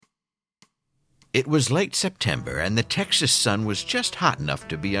It was late September, and the Texas sun was just hot enough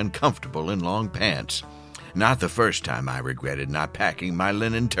to be uncomfortable in long pants. Not the first time I regretted not packing my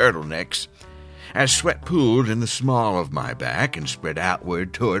linen turtlenecks. As sweat pooled in the small of my back and spread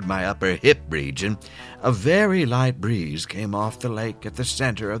outward toward my upper hip region, a very light breeze came off the lake at the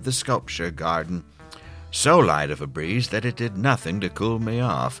center of the sculpture garden. So light of a breeze that it did nothing to cool me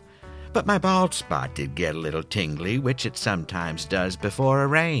off. But my bald spot did get a little tingly, which it sometimes does before a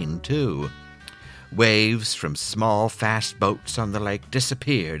rain, too. Waves from small, fast boats on the lake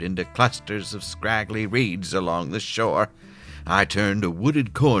disappeared into clusters of scraggly reeds along the shore. I turned a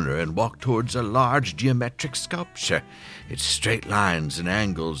wooded corner and walked towards a large geometric sculpture, its straight lines and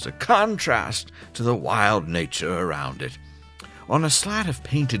angles a contrast to the wild nature around it. On a slat of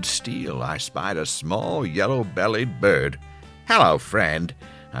painted steel I spied a small, yellow-bellied bird. "Hello, friend,"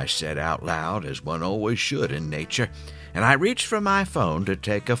 I said out loud, as one always should in nature, and I reached for my phone to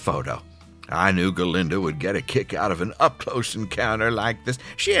take a photo. I knew Galinda would get a kick out of an up-close encounter like this.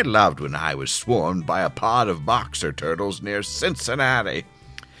 She had loved when I was swarmed by a pod of boxer turtles near Cincinnati.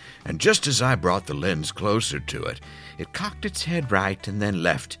 And just as I brought the lens closer to it, it cocked its head right and then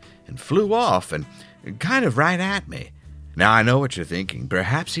left and flew off and kind of right at me. Now I know what you're thinking.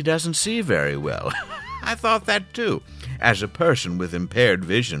 Perhaps he doesn't see very well. I thought that too. As a person with impaired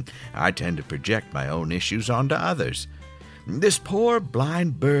vision, I tend to project my own issues onto others. "This poor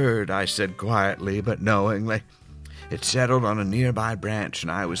blind bird," I said quietly but knowingly. It settled on a nearby branch,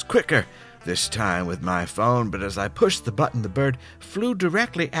 and I was quicker this time with my phone, but as I pushed the button, the bird flew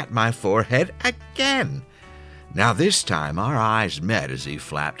directly at my forehead again. Now this time our eyes met as he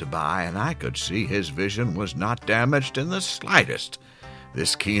flapped by, and I could see his vision was not damaged in the slightest.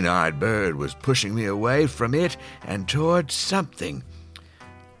 This keen-eyed bird was pushing me away from it and toward something.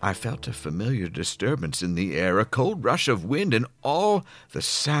 I felt a familiar disturbance in the air, a cold rush of wind, and all the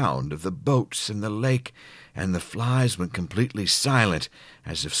sound of the boats in the lake, and the flies went completely silent,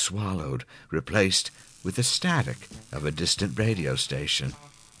 as if swallowed, replaced with the static of a distant radio station.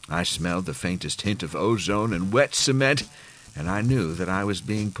 I smelled the faintest hint of ozone and wet cement, and I knew that I was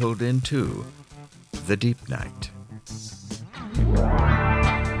being pulled into the deep night.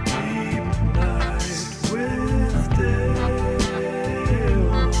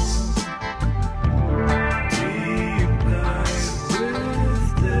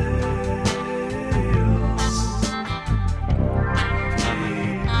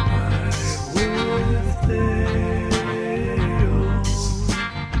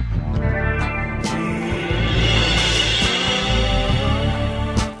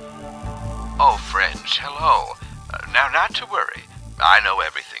 Oh, friends, hello. Now, not to worry. I know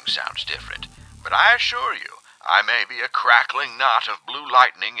everything sounds different, but I assure you, I may be a crackling knot of blue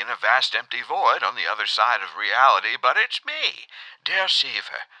lightning in a vast empty void on the other side of reality, but it's me, Der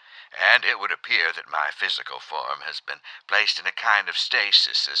Siever, and it would appear that my physical form has been placed in a kind of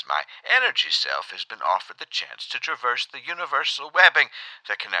stasis as my energy self has been offered the chance to traverse the universal webbing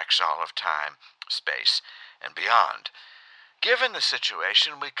that connects all of time, space, and beyond. Given the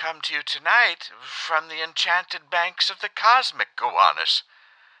situation, we come to you tonight from the enchanted banks of the cosmic Gowanus.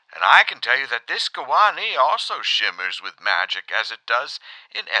 And I can tell you that this Gowani also shimmers with magic as it does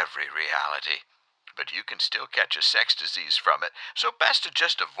in every reality. But you can still catch a sex disease from it, so best to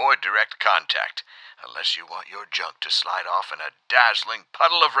just avoid direct contact, unless you want your junk to slide off in a dazzling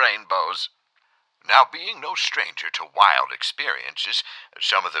puddle of rainbows. Now, being no stranger to wild experiences,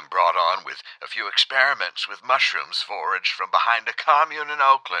 some of them brought on with a few experiments with mushrooms foraged from behind a commune in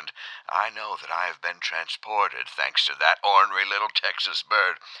Oakland, I know that I have been transported, thanks to that ornery little Texas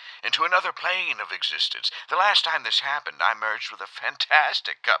bird, into another plane of existence. The last time this happened, I merged with a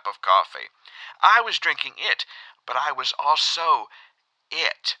fantastic cup of coffee. I was drinking it, but I was also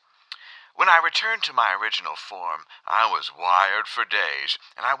it. When I returned to my original form, I was wired for days,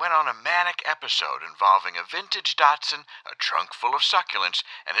 and I went on a manic episode involving a vintage Datsun, a trunk full of succulents,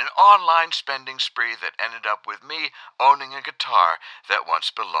 and an online spending spree that ended up with me owning a guitar that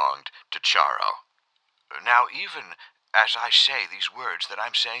once belonged to Charo. Now, even as I say these words that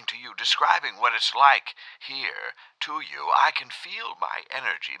I'm saying to you, describing what it's like here to you, I can feel my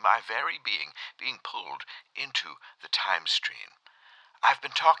energy, my very being pulled into the time stream. I've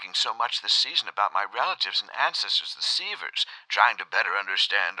been talking so much this season about my relatives and ancestors, the Sievers, trying to better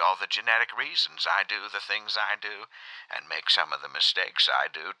understand all the genetic reasons I do the things I do, and make some of the mistakes I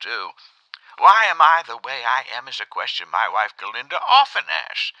do, too. Why am I the way I am is a question my wife Galinda often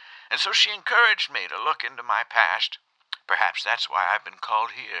asks, and so she encouraged me to look into my past. Perhaps that's why I've been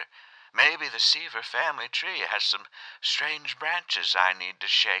called here. Maybe the Siever family tree has some strange branches I need to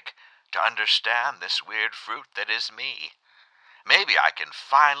shake to understand this weird fruit that is me. Maybe I can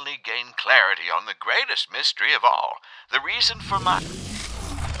finally gain clarity on the greatest mystery of all, the reason for my...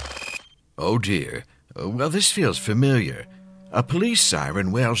 Oh, dear. Well, this feels familiar. A police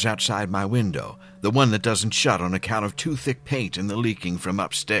siren wails outside my window, the one that doesn't shut on account of too thick paint and the leaking from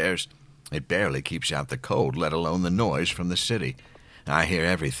upstairs. It barely keeps out the cold, let alone the noise from the city. I hear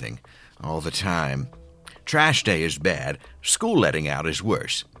everything, all the time. Trash day is bad. School letting out is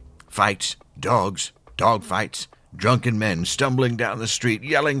worse. Fights, dogs, dog fights, drunken men stumbling down the street,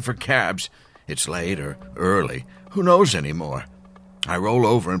 yelling for cabs. It's late or early. Who knows anymore? I roll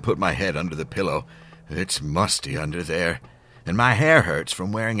over and put my head under the pillow. It's musty under there. And my hair hurts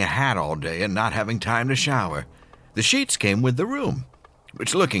from wearing a hat all day and not having time to shower. The sheets came with the room,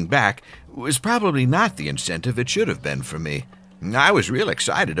 which, looking back, was probably not the incentive it should have been for me. I was real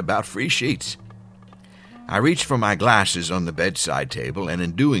excited about free sheets. I reach for my glasses on the bedside table, and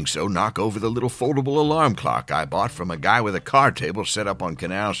in doing so knock over the little foldable alarm clock I bought from a guy with a card table set up on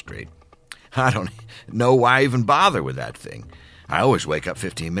Canal Street. I don't know why I even bother with that thing. I always wake up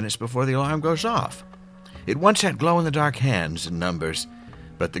 15 minutes before the alarm goes off. It once had glow-in-the-dark hands and numbers,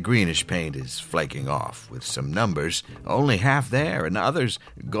 but the greenish paint is flaking off, with some numbers only half there and others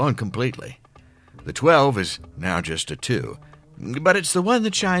gone completely. The 12 is now just a 2, but it's the one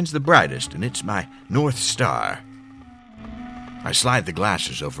that shines the brightest, and it's my North Star. I slide the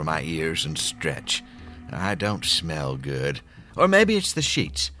glasses over my ears and stretch. I don't smell good. Or maybe it's the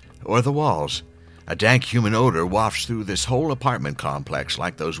sheets, or the walls. A dank human odor wafts through this whole apartment complex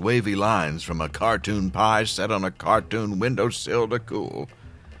like those wavy lines from a cartoon pie set on a cartoon windowsill to cool.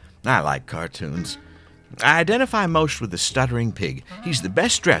 I like cartoons. I identify most with the stuttering pig. He's the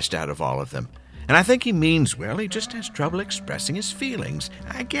best dressed out of all of them. And I think he means well, he just has trouble expressing his feelings.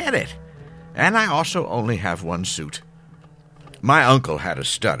 I get it. And I also only have one suit. My uncle had a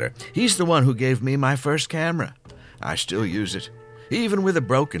stutter. He's the one who gave me my first camera. I still use it. Even with a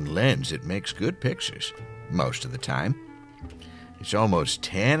broken lens, it makes good pictures. Most of the time. It's almost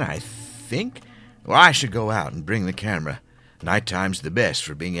 10, I think. Well, I should go out and bring the camera. Nighttime's the best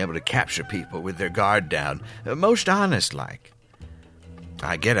for being able to capture people with their guard down. Most honest-like.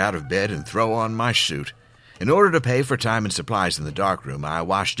 I get out of bed and throw on my suit. In order to pay for time and supplies in the darkroom, I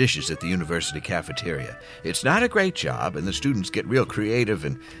wash dishes at the university cafeteria. It's not a great job, and the students get real creative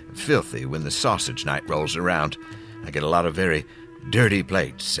and filthy when the sausage night rolls around. I get a lot of very dirty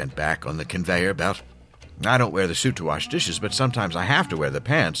plates sent back on the conveyor belt. I don't wear the suit to wash dishes, but sometimes I have to wear the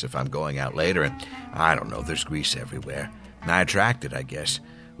pants if I'm going out later, and I don't know, there's grease everywhere. I attract it, I guess.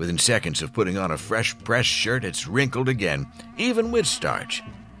 Within seconds of putting on a fresh pressed shirt, it's wrinkled again, even with starch.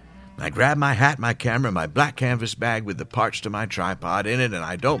 I grab my hat, my camera, my black canvas bag with the parts to my tripod in it, and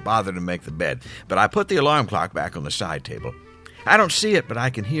I don't bother to make the bed, but I put the alarm clock back on the side table. I don't see it, but I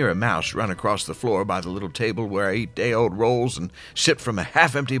can hear a mouse run across the floor by the little table where I eat day-old rolls and sip from a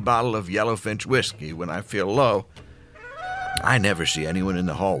half-empty bottle of Yellowfinch whiskey when I feel low. I never see anyone in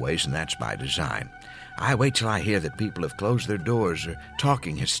the hallways, and that's by design. I wait till I hear that people have closed their doors or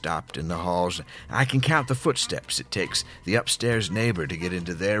talking has stopped in the halls. I can count the footsteps it takes the upstairs neighbor to get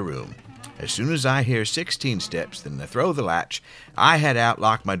into their room. As soon as I hear 16 steps, then I throw the latch. I head out,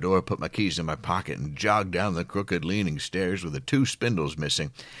 lock my door, put my keys in my pocket, and jog down the crooked leaning stairs with the 2 spindles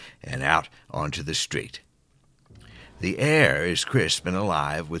missing, and out onto the street. The air is crisp and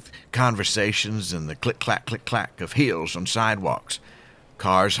alive with conversations and the click-clack of heels on sidewalks.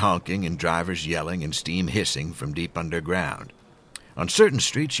 Cars honking and drivers yelling and steam hissing from deep underground. On certain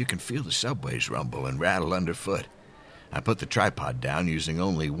streets you can feel the subways rumble and rattle underfoot. I put the tripod down using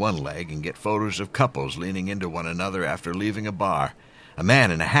only one leg and get photos of couples leaning into one another after leaving a bar. A man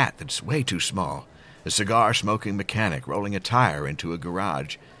in a hat that's way too small. A cigar-smoking mechanic rolling a tire into a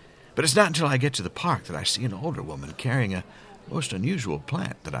garage. But it's not until I get to the park that I see an older woman carrying a most unusual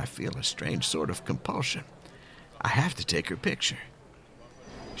plant that I feel a strange sort of compulsion. I have to take her picture.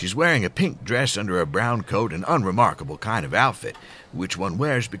 She's wearing a pink dress under a brown coat, an unremarkable kind of outfit, which one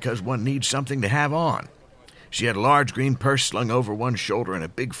wears because one needs something to have on. She had a large green purse slung over one shoulder and a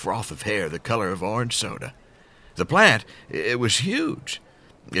big froth of hair the color of orange soda. The plant, it was huge.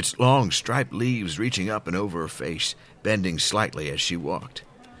 Its long striped leaves reaching up and over her face, bending slightly as she walked.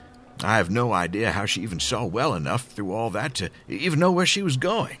 I have no idea how she even saw well enough through all that to even know where she was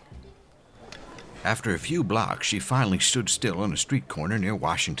going. After a few blocks, she finally stood still on a street corner near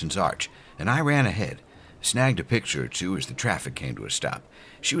Washington's Arch, and I ran ahead, snagged a picture or two as the traffic came to a stop.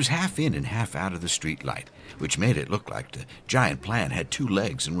 She was half in and half out of the street light, which made it look like the giant plant had 2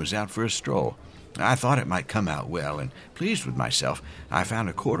 legs and was out for a stroll. I thought it might come out well, and pleased with myself, I found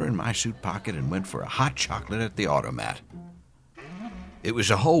a quarter in my suit pocket and went for a hot chocolate at the automat. It was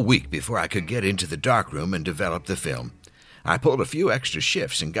a whole week before I could get into the darkroom and develop the film. I pulled a few extra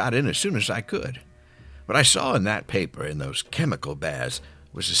shifts and got in as soon as I could. What I saw in that paper, in those chemical baths,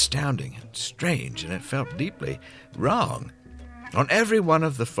 was astounding and strange, and it felt deeply wrong. On every one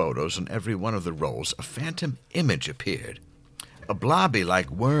of the photos, on every one of the rolls, a phantom image appeared, a blobby-like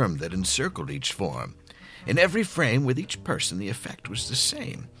worm that encircled each form. In every frame with each person, the effect was the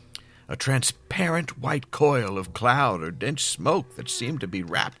same. A transparent white coil of cloud or dense smoke that seemed to be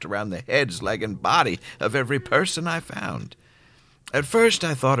wrapped around the heads, leg, and body of every person I found. At first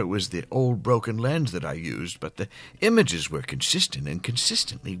I thought it was the old broken lens that I used, but the images were consistent and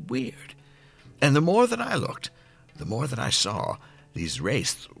consistently weird. And the more that I looked, the more that I saw these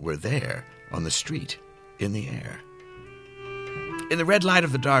wraiths were there, on the street, in the air. In the red light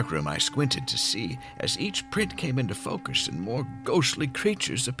of the darkroom, I squinted to see as each print came into focus and more ghostly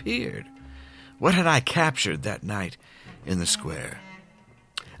creatures appeared. What had I captured that night in the square?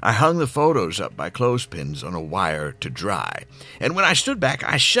 I hung the photos up by clothespins on a wire to dry, and when I stood back,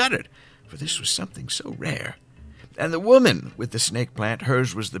 I shuddered, for this was something so rare. And the woman with the snake plant,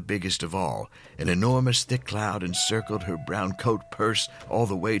 hers was the biggest of all. An enormous thick cloud encircled her brown coat purse all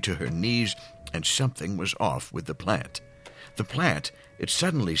the way to her knees, and something was off with the plant. The plant, it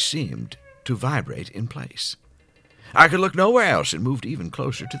suddenly seemed to vibrate in place. I could look nowhere else and moved even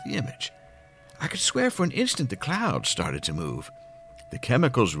closer to the image. I could swear for an instant the cloud started to move. The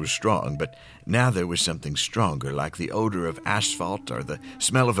chemicals were strong, but now there was something stronger, like the odor of asphalt or the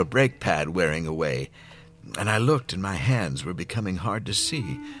smell of a brake pad wearing away. And I looked, and my hands were becoming hard to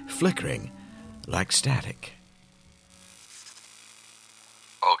see, flickering like static.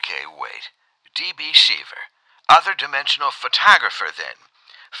 Okay, wait. D.B. Seaver. Other dimensional photographer, then.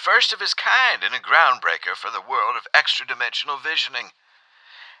 First of his kind and a groundbreaker for the world of extra-dimensional visioning.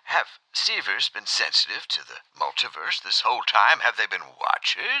 Have Seavers been sensitive to the multiverse this whole time? Have they been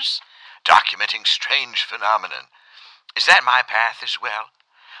watchers? Documenting strange phenomenon. Is that my path as well?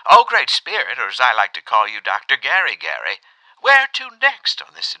 Oh, Great Spirit, or as I like to call you, Dr. Gary, where to next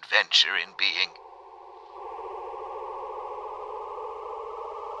on this adventure in being?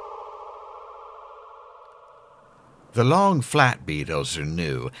 The long flat beetles are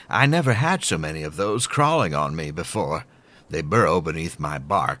new. I never had so many of those crawling on me before. They burrow beneath my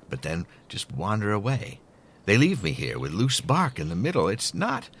bark, but then just wander away. They leave me here with loose bark in the middle. It's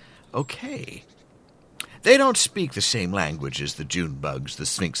not okay. They don't speak the same language as the June bugs, the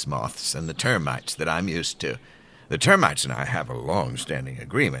sphinx moths, and the termites that I'm used to. The termites and I have a long-standing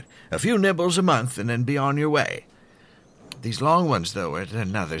agreement. A few nibbles a month and then be on your way. These long ones, though, are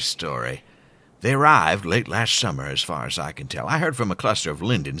another story. They arrived late last summer, as far as I can tell. I heard from a cluster of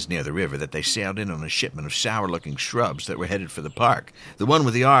lindens near the river that they sailed in on a shipment of sour-looking shrubs that were headed for the park, the one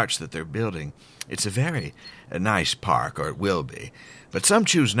with the arch that they're building. It's a very nice park, or it will be, but some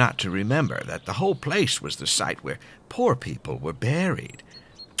choose not to remember that the whole place was the site where poor people were buried.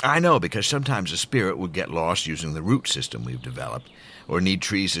 I know, because sometimes a spirit will get lost using the root system we've developed, or need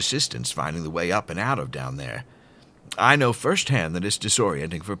trees' assistance finding the way up and out of down there. I know firsthand that it's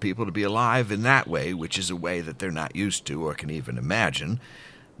disorienting for people to be alive in that way, which is a way that they're not used to or can even imagine.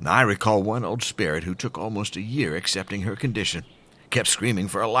 I recall one old spirit who took almost a year accepting her condition, kept screaming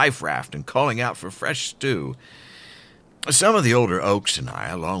for a life raft and calling out for fresh stew. Some of the older oaks and I,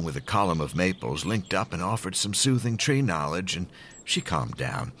 along with a column of maples, linked up and offered some soothing tree knowledge, and she calmed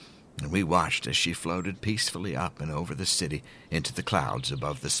down, and we watched as she floated peacefully up and over the city into the clouds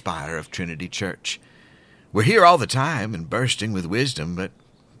above the spire of Trinity Church. We're here all the time and bursting with wisdom, but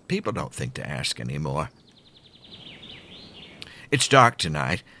people don't think to ask anymore. It's dark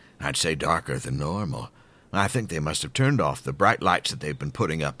tonight. I'd say darker than normal. I think they must have turned off the bright lights that they've been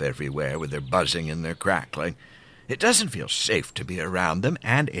putting up everywhere with their buzzing and their crackling. It doesn't feel safe to be around them,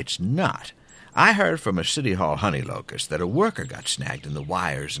 and it's not. I heard from a City Hall honey locust that a worker got snagged in the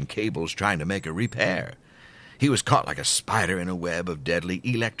wires and cables trying to make a repair. He was caught like a spider in a web of deadly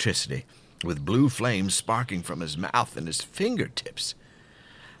electricity, with blue flames sparking from his mouth and his fingertips.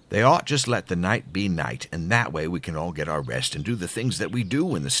 They ought just let the night be night, and that way we can all get our rest and do the things that we do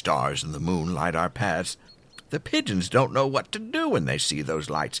when the stars and the moon light our paths. The pigeons don't know what to do when they see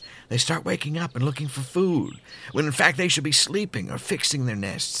those lights. They start waking up and looking for food, when in fact they should be sleeping or fixing their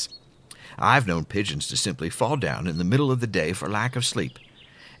nests. I've known pigeons to simply fall down in the middle of the day for lack of sleep.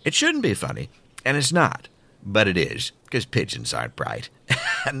 It shouldn't be funny, and it's not, but it is, because pigeons aren't bright.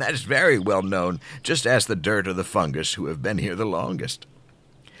 And that's very well known, just ask the dirt or the fungus who have been here the longest.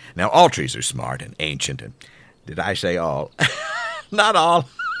 Now, all trees are smart and ancient, and did I say all? Not all,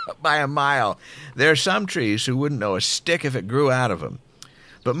 by a mile. There are some trees who wouldn't know a stick if it grew out of them.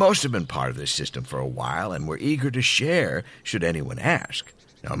 But most have been part of this system for a while, and were eager to share should anyone ask.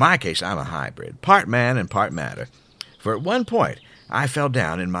 Now, in my case, I'm a hybrid, part man and part matter. For at one point I fell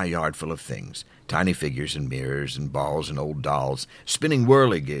down in my yard full of things, tiny figures and mirrors and balls and old dolls, spinning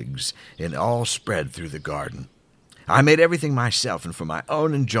whirligigs, and all spread through the garden. I made everything myself and for my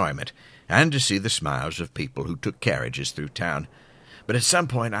own enjoyment, and to see the smiles of people who took carriages through town. But at some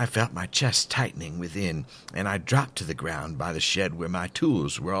point I felt my chest tightening within, and I dropped to the ground by the shed where my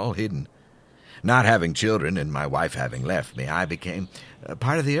tools were all hidden. Not having children, and my wife having left me, I became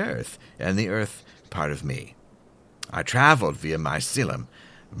part of the earth, and the earth part of me. I traveled via mycelium,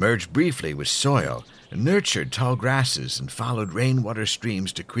 merged briefly with soil, nurtured tall grasses, and followed rainwater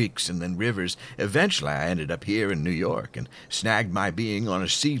streams to creeks and then rivers. Eventually I ended up here in New York and snagged my being on a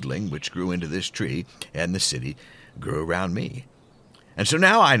seedling which grew into this tree, and the city grew around me. And so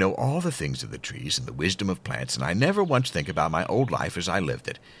now I know all the things of the trees and the wisdom of plants, and I never once think about my old life as I lived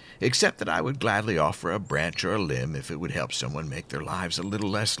it, except that I would gladly offer a branch or a limb if it would help someone make their lives a little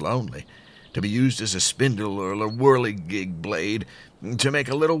less lonely, to be used as a spindle or a whirligig blade, to make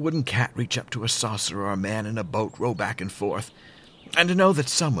a little wooden cat reach up to a saucer or a man in a boat row back and forth, and to know that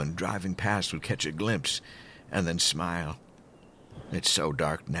someone driving past would catch a glimpse and then smile. It's so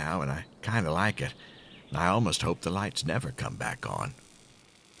dark now, and I kind of like it. I almost hope the lights never come back on.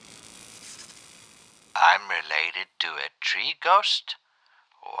 I'm related to a tree ghost?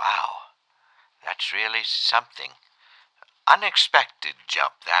 Wow, that's really something. Unexpected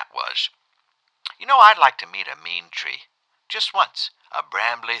jump that was. You know, I'd like to meet a mean tree. Just once. A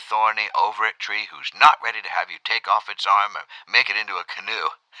brambly, thorny, over-it tree who's not ready to have you take off its arm or make it into a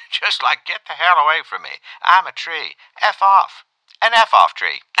canoe. Just like, get the hell away from me. I'm a tree. F off. An F-off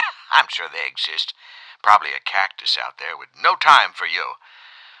tree. I'm sure they exist. Probably a cactus out there with no time for you.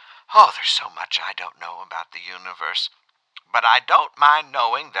 Oh, there's so much I don't know about the universe. But I don't mind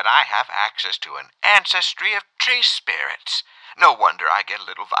knowing that I have access to an ancestry of tree spirits. No wonder I get a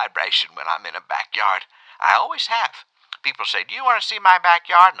little vibration when I'm in a backyard. I always have. People say, do you want to see my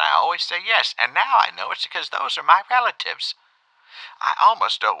backyard? And I always say yes. And now I know it's because those are my relatives. I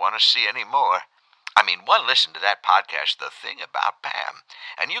almost don't want to see any more. I mean, one listened to that podcast, The Thing About Pam,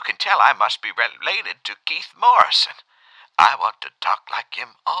 and you can tell I must be related to Keith Morrison. I want to talk like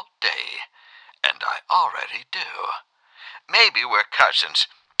him all day, and I already do. Maybe we're cousins,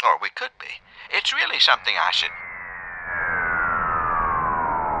 or we could be. It's really something I should...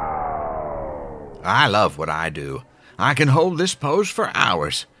 I love what I do. I can hold this pose for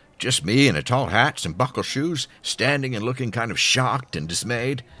hours. Just me in a tall hat, some buckle shoes, standing and looking kind of shocked and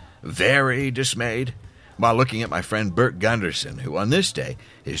dismayed. Very dismayed, while looking at my friend Bert Gunderson, who on this day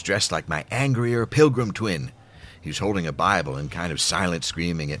is dressed like my angrier pilgrim twin. He's holding a Bible and kind of silent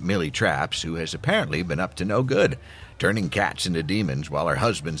screaming at Millie Traps, who has apparently been up to no good, turning cats into demons while her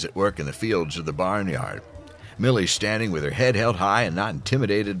husband's at work in the fields of the barnyard. Millie's standing with her head held high and not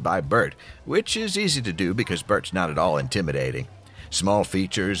intimidated by Bert, which is easy to do because Bert's not at all intimidating. Small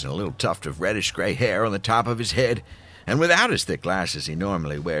features and a little tuft of reddish-gray hair on the top of his head, and without his thick glasses he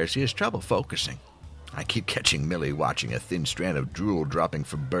normally wears, he has trouble focusing. I keep catching Millie watching a thin strand of drool dropping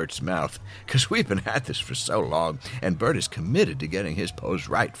from Bert's mouth, because we've been at this for so long, and Bert is committed to getting his pose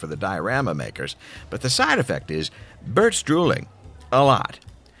right for the diorama makers. But the side effect is Bert's drooling a lot.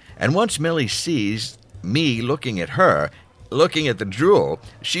 And once Millie sees me looking at her, looking at the drool,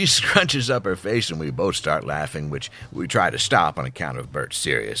 she scrunches up her face and we both start laughing, which we try to stop on account of Bert's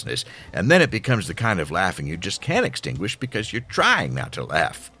seriousness. And then it becomes the kind of laughing you just can't extinguish because you're trying not to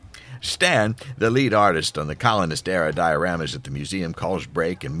laugh. Stan, the lead artist on the colonist-era dioramas at the museum, calls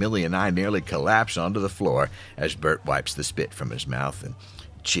break, and Millie and I nearly collapse onto the floor as Bert wipes the spit from his mouth and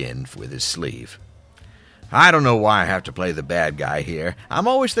chin with his sleeve. I don't know why I have to play the bad guy here. I'm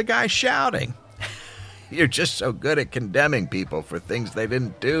always the guy shouting. You're just so good at condemning people for things they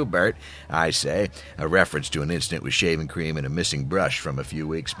didn't do, Bert, I say, a reference to an incident with shaving cream and a missing brush from a few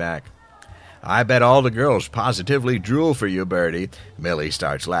weeks back. I bet all the girls positively drool for you, Bertie. Millie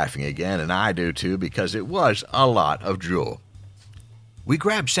starts laughing again, and I do too, because it was a lot of drool. We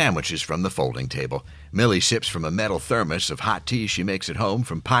grab sandwiches from the folding table. Millie sips from a metal thermos of hot tea she makes at home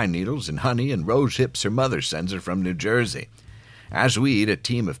from pine needles and honey and rose hips her mother sends her from New Jersey. As we eat, a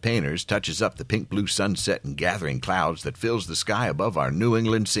team of painters touches up the pink-blue sunset and gathering clouds that fills the sky above our New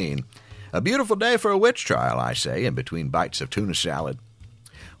England scene. A beautiful day for a witch trial, I say, in between bites of tuna salad.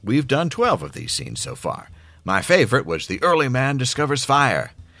 We've done 12 of these scenes so far. My favorite was the early man discovers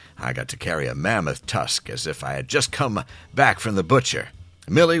fire. I got to carry a mammoth tusk as if I had just come back from the butcher.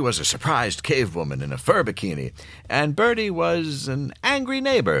 Millie was a surprised cave woman in a fur bikini, and Bertie was an angry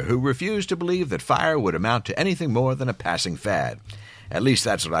neighbor who refused to believe that fire would amount to anything more than a passing fad. At least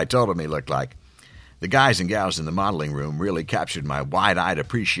that's what I told him he looked like. The guys and gals in the modeling room really captured my wide-eyed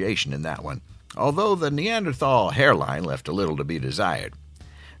appreciation in that one. although the Neanderthal hairline left a little to be desired.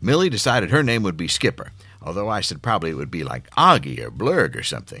 Millie decided her name would be Skipper, although I said probably it would be like Augie or Blurg or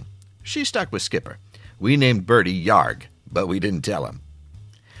something. She stuck with Skipper. We named Bertie Yarg, but we didn't tell him.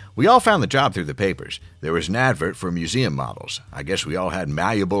 We all found the job through the papers. There was an advert for museum models. I guess we all had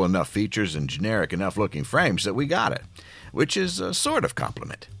malleable enough features and generic enough looking frames that we got it, which is a sort of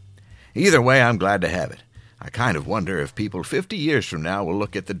compliment. Either way, I'm glad to have it. I kind of wonder if people 50 years from now will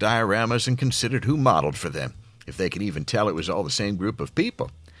look at the dioramas and consider who modeled for them, if they can even tell it was all the same group of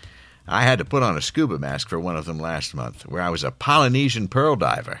people. I had to put on a scuba mask for one of them last month, where I was a Polynesian pearl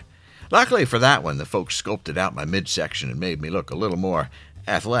diver. Luckily for that one, the folks sculpted out my midsection and made me look a little more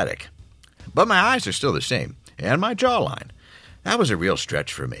athletic. But my eyes are still the same, and my jawline. That was a real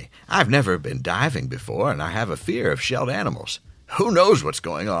stretch for me. I've never been diving before, and I have a fear of shelled animals. Who knows what's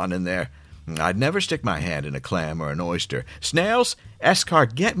going on in there? I'd never stick my hand in a clam or an oyster. Snails?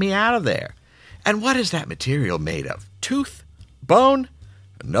 Escar, get me out of there. And what is that material made of? Tooth? Bone?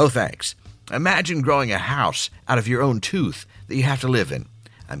 No thanks. Imagine growing a house out of your own tooth that you have to live in.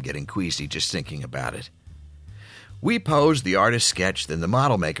 I'm getting queasy just thinking about it. We pose, the artists sketch, then the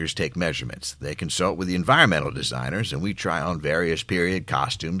model makers take measurements. They consult with the environmental designers, and we try on various period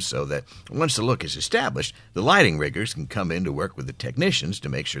costumes so that once the look is established, the lighting riggers can come in to work with the technicians to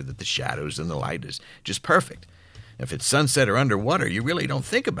make sure that the shadows and the light is just perfect. If it's sunset or underwater, you really don't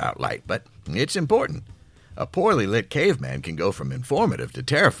think about light, but it's important. A poorly lit caveman can go from informative to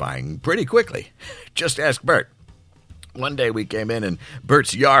terrifying pretty quickly. Just ask Bert. One day we came in and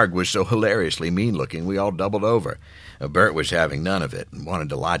Bert's Yarg was so hilariously mean-looking we all doubled over. Bert was having none of it and wanted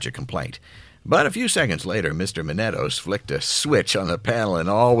to lodge a complaint. But a few seconds later, Mr. Minettos flicked a switch on the panel and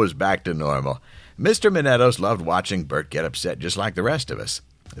all was back to normal. Mr. Minettos loved watching Bert get upset just like the rest of us.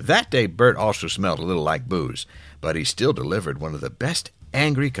 That day, Bert also smelled a little like booze, but he still delivered one of the best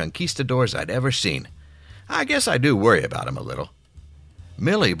angry conquistadors I'd ever seen. I guess I do worry about him a little.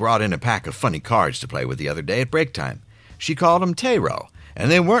 Millie brought in a pack of funny cards to play with the other day at break time. She called them tarot,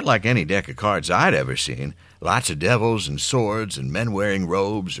 and they weren't like any deck of cards I'd ever seen. Lots of devils and swords and men wearing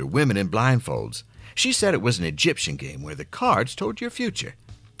robes or women in blindfolds. She said it was an Egyptian game where the cards told your future.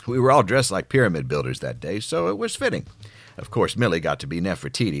 We were all dressed like pyramid builders that day, so it was fitting. Of course, Millie got to be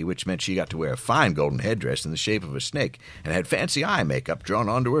Nefertiti, which meant she got to wear a fine golden headdress in the shape of a snake and had fancy eye makeup drawn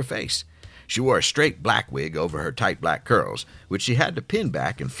onto her face. She wore a straight black wig over her tight black curls, which she had to pin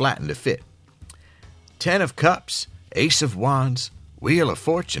back and flatten to fit. 10 of Cups, Ace of Wands, Wheel of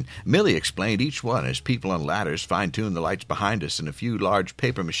Fortune. Millie explained each one as people on ladders fine-tuned the lights behind us and a few large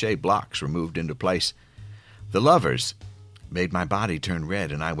papier-mâché blocks were moved into place. The Lovers made my body turn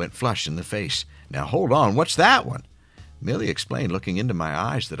red and I went flush in the face. Now hold on, what's that one? Millie explained, looking into my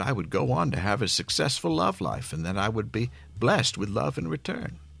eyes, that I would go on to have a successful love life and that I would be blessed with love in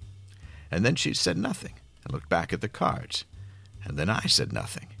return. And then she said nothing and looked back at the cards. And then I said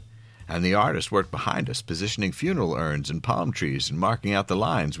nothing. And the artist worked behind us, positioning funeral urns and palm trees and marking out the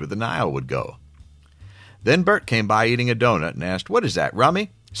lines where the Nile would go. Then Bert came by eating a donut and asked, "What is that,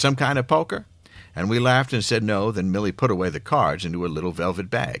 rummy? Some kind of poker?" And we laughed and said no. Then Millie put away the cards into a little velvet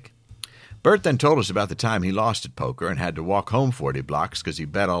bag. Bert then told us about the time he lost at poker and had to walk home 40 blocks because he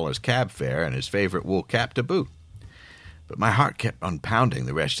bet all his cab fare and his favorite wool cap to boot. But my heart kept on pounding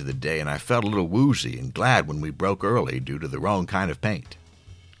the rest of the day, and I felt a little woozy and glad when we broke early due to the wrong kind of paint.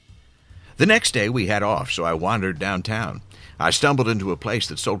 The next day we had off, so I wandered downtown. I stumbled into a place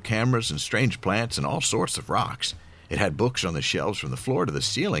that sold cameras and strange plants and all sorts of rocks. It had books on the shelves from the floor to the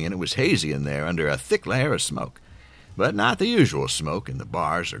ceiling, and it was hazy in there under a thick layer of smoke. But not the usual smoke in the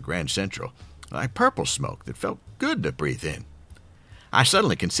bars or Grand Central, like purple smoke that felt good to breathe in. I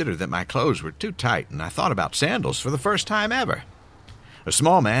suddenly considered that my clothes were too tight, and I thought about sandals for the first time ever. A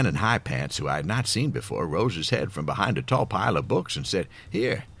small man in high pants, who I had not seen before, rose his head from behind a tall pile of books and said,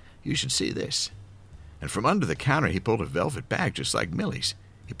 "Here, you should see this." And from under the counter he pulled a velvet bag just like Millie's.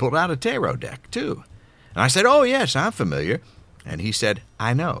 He pulled out a tarot deck, too. And I said, "Oh, yes, I'm familiar." And he said,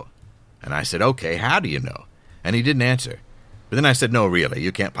 "I know." And I said, "Okay, how do you know?" And he didn't answer. But then I said, "No, really,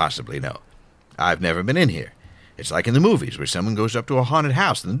 you can't possibly know. I've never been in here. It's like in the movies where someone goes up to a haunted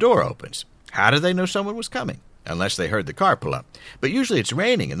house and the door opens. How do they know someone was coming? Unless they heard the car pull up. But usually it's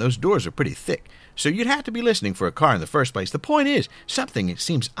raining and those doors are pretty thick. So you'd have to be listening for a car in the first place. The point is, something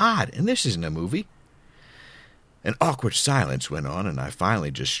seems odd, and this isn't a movie." An awkward silence went on, and I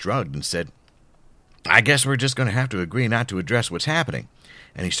finally just shrugged and said, "I guess we're just going to have to agree not to address what's happening."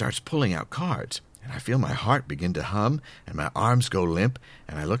 And he starts pulling out cards, and I feel my heart begin to hum, and my arms go limp,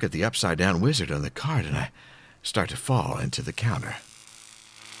 and I look at the upside-down wizard on the card, and I start to fall into the counter.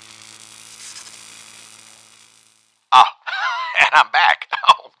 Oh, and I'm back.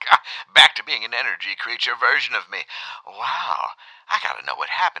 Oh, God. Back to being an energy creature version of me. Wow, I gotta know what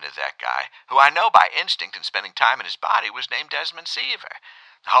happened to that guy, who I know by instinct and spending time in his body was named Desmond Seaver.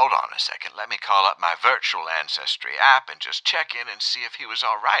 Hold on a second, let me call up my virtual ancestry app and just check in and see if he was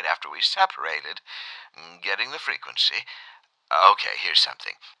all right after we separated. Getting the frequency. Okay, here's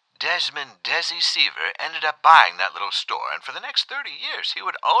something. Desmond Desi Seaver ended up buying that little store, and for the next 30 years he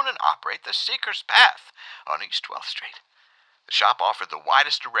would own and operate the Seeker's Path on East 12th Street. The shop offered the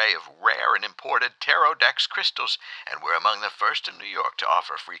widest array of rare and imported tarot dex crystals, and were among the first in New York to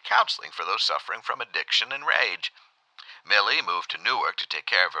offer free counseling for those suffering from addiction and rage. Millie moved to Newark to take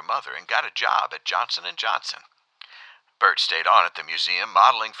care of her mother and got a job at Johnson & Johnson. Bert stayed on at the museum,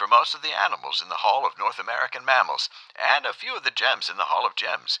 modeling for most of the animals in the Hall of North American Mammals, and a few of the gems in the Hall of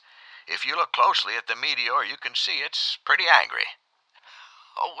Gems. If you look closely at the meteor, you can see it's pretty angry.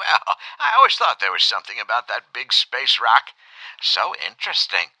 Oh, well, I always thought there was something about that big space rock. So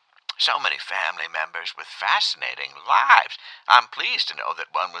interesting. So many family members with fascinating lives. I'm pleased to know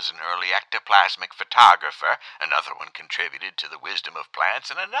that one was an early ectoplasmic photographer, another one contributed to the wisdom of plants,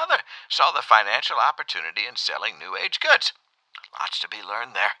 and another saw the financial opportunity in selling New Age goods. Lots to be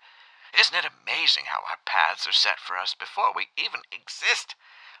learned there. Isn't it amazing how our paths are set for us before we even exist?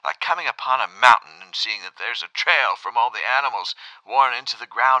 Like coming upon a mountain and seeing that there's a trail from all the animals worn into the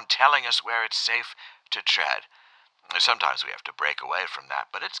ground telling us where it's safe to tread. Sometimes we have to break away from that,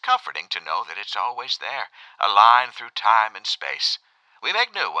 but it's comforting to know that it's always there, a line through time and space. We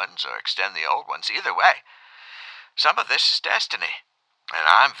make new ones or extend the old ones, either way. Some of this is destiny, and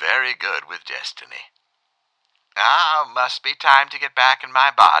I'm very good with destiny. Must be time to get back in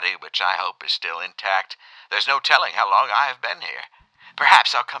my body, which I hope is still intact. There's no telling how long I have been here.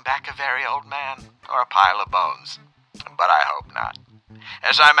 Perhaps I'll come back a very old man, or a pile of bones, but I hope not.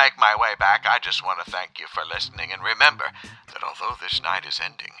 As I make my way back, I just want to thank you for listening, and remember that although this night is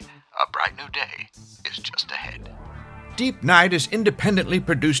ending, a bright new day is just ahead. Deep Night is independently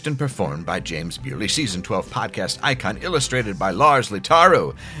produced and performed by James Bewley. Season 12 podcast icon illustrated by Lars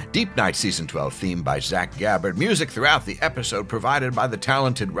Litaru. Deep Night Season 12 theme by Zach Gabbard. Music throughout the episode provided by the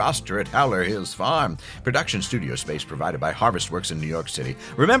talented roster at Howler Hills Farm. Production studio space provided by Harvestworks in New York City.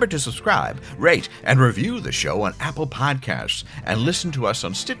 Remember to subscribe, rate, and review the show on Apple Podcasts. And listen to us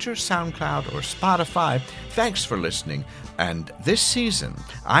on Stitcher, SoundCloud, or Spotify. Thanks for listening. And this season,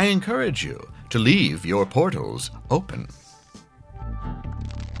 I encourage you to leave your portals open.